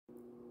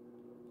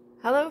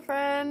Hello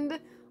friend!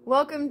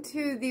 Welcome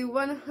to the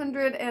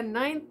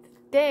 109th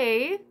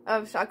day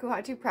of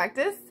Shakuhachi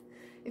practice.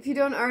 If you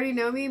don't already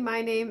know me,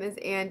 my name is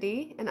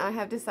Andy and I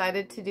have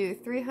decided to do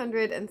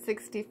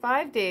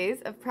 365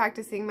 days of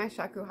practicing my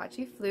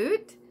Shakuhachi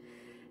flute.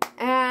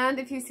 And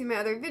if you've seen my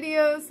other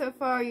videos so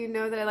far, you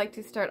know that I like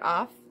to start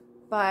off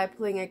by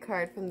pulling a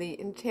card from the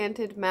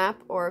Enchanted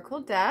Map Oracle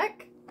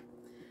deck.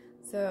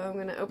 So I'm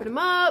going to open them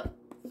up,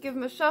 give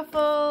them a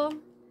shuffle.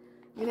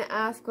 I'm going to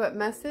ask what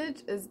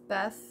message is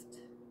best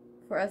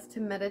for us to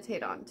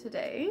meditate on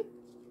today.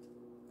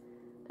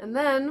 And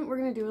then we're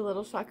going to do a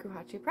little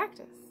Shakuhachi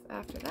practice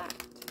after that.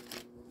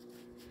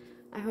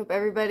 I hope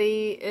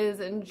everybody is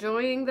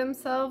enjoying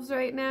themselves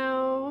right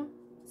now.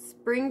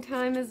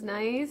 Springtime is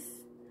nice.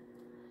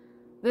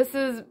 This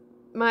is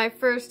my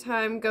first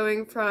time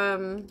going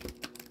from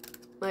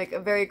like a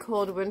very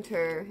cold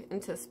winter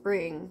into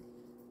spring.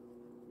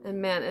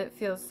 And man, it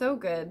feels so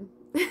good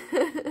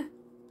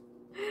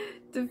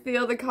to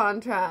feel the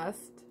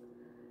contrast.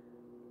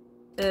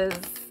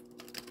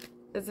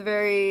 It's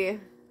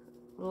very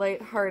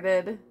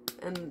lighthearted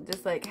and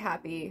just like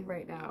happy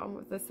right now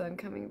with the sun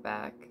coming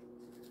back.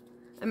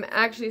 I'm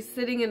actually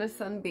sitting in a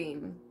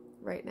sunbeam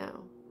right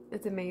now.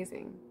 It's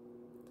amazing.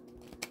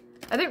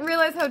 I didn't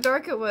realize how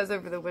dark it was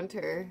over the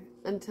winter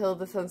until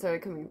the sun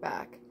started coming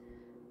back.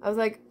 I was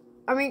like,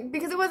 I mean,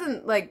 because it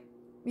wasn't like,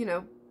 you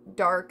know,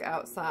 dark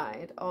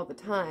outside all the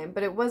time,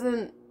 but it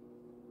wasn't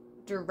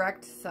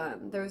direct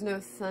sun. There was no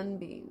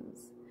sunbeams.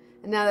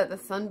 And now that the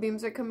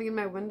sunbeams are coming in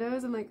my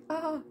windows, I'm like,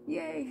 oh,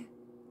 yay.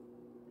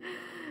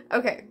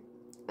 Okay,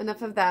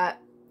 enough of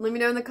that. Let me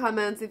know in the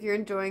comments if you're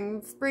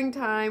enjoying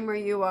springtime where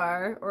you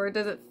are, or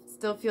does it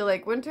still feel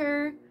like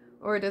winter,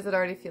 or does it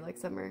already feel like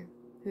summer?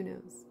 Who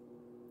knows?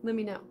 Let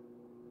me know.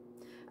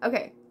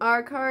 Okay,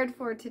 our card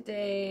for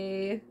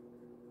today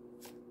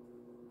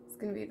is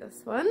going to be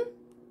this one.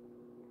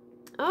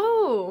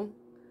 Oh,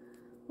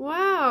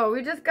 wow,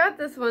 we just got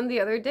this one the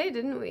other day,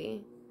 didn't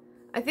we?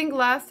 I think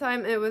last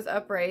time it was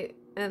upright,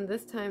 and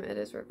this time it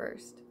is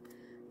reversed.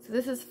 So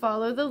this is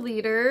Follow the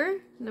Leader,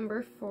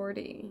 number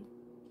 40.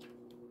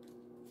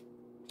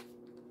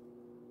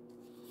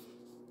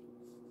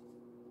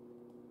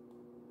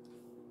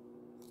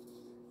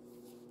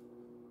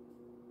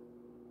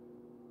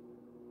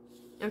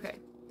 Okay.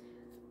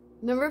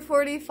 Number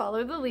 40,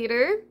 Follow the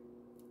Leader.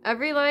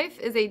 Every life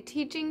is a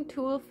teaching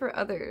tool for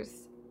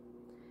others.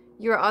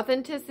 Your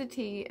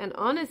authenticity and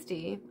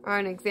honesty are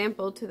an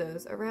example to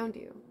those around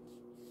you.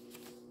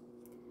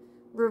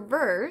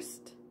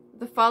 Reversed,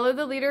 the Follow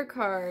the Leader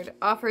card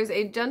offers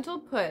a gentle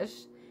push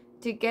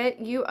to get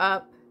you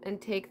up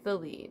and take the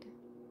lead.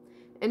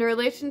 In a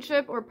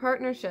relationship or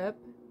partnership,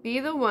 be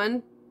the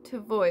one to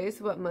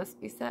voice what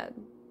must be said.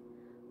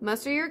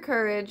 Muster your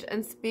courage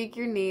and speak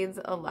your needs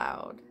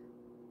aloud.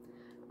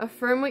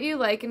 Affirm what you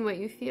like and what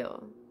you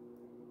feel.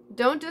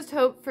 Don't just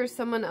hope for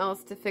someone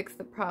else to fix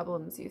the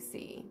problems you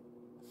see.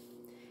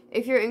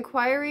 If your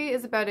inquiry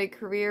is about a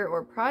career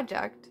or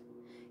project,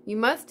 you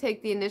must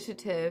take the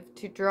initiative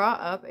to draw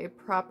up a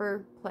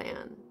proper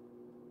plan.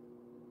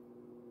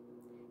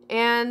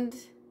 And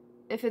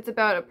if it's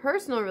about a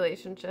personal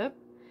relationship,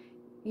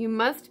 you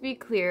must be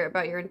clear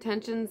about your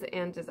intentions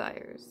and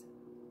desires.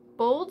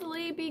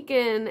 Boldly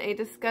begin a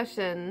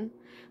discussion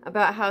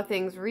about how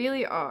things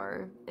really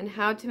are and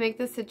how to make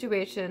the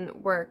situation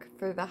work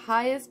for the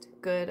highest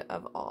good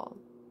of all.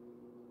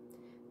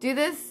 Do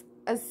this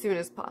as soon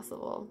as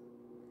possible.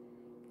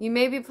 You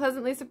may be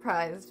pleasantly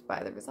surprised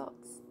by the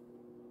results.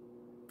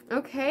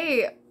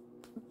 Okay,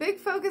 big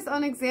focus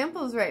on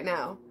examples right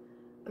now.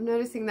 I'm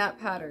noticing that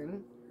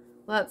pattern.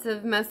 Lots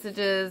of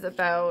messages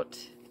about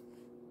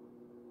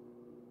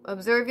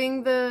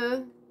observing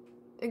the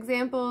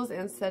examples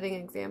and setting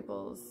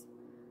examples,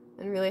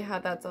 and really how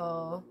that's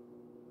all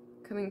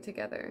coming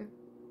together.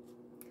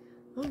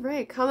 All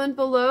right, comment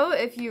below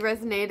if you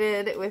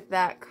resonated with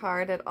that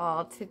card at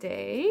all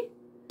today.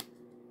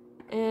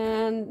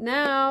 And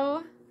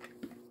now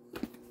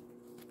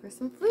for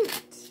some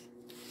flute.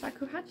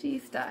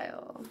 Shakuhachi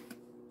style.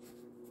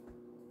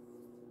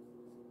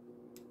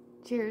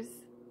 Cheers.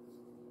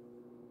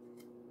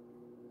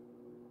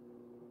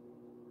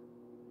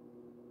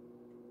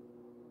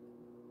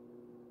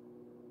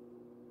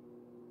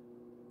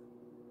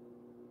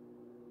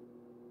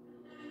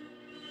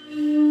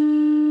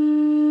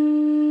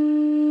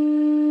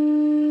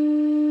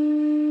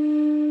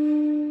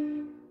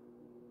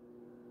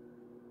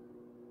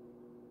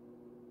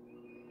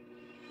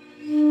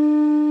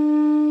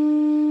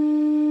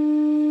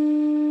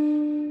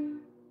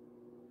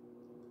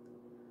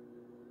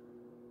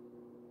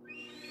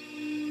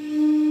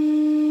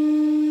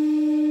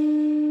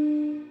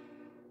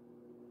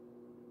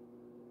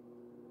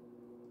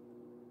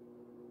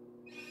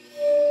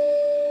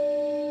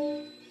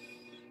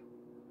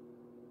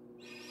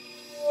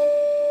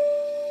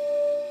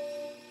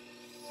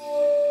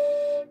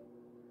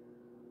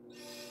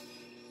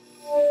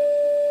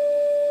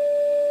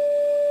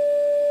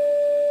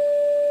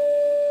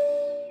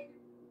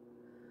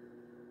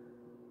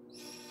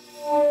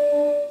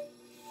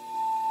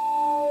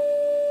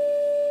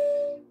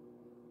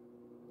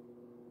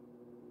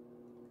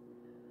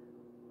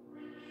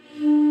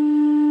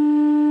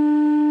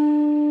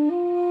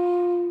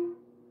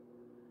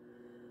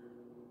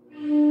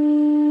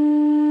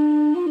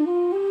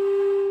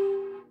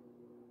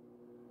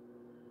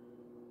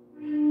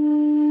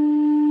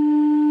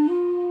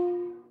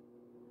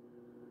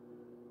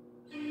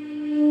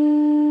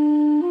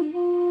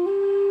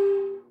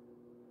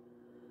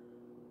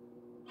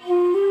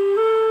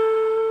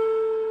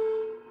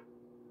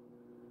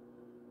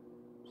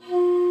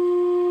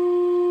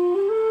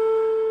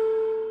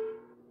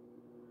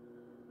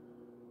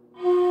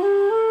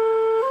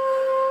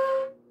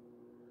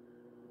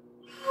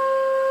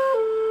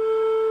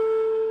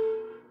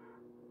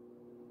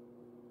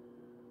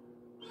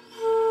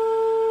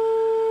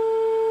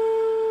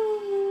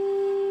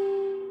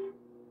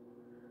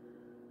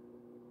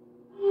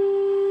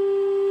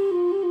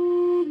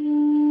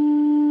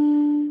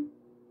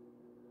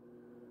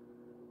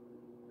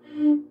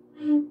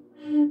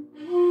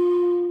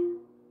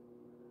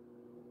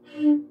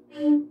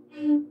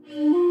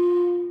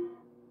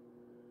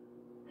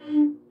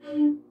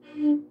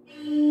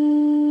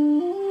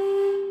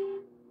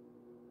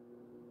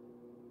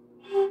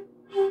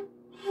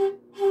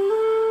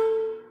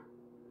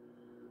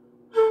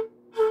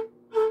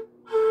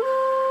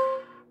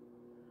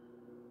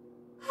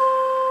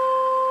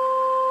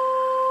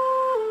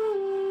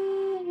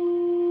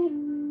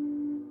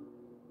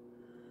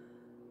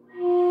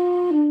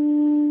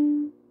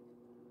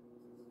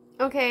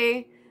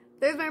 Okay,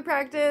 there's my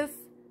practice.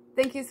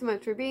 Thank you so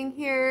much for being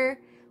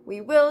here. We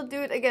will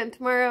do it again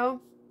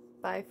tomorrow.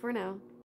 Bye for now.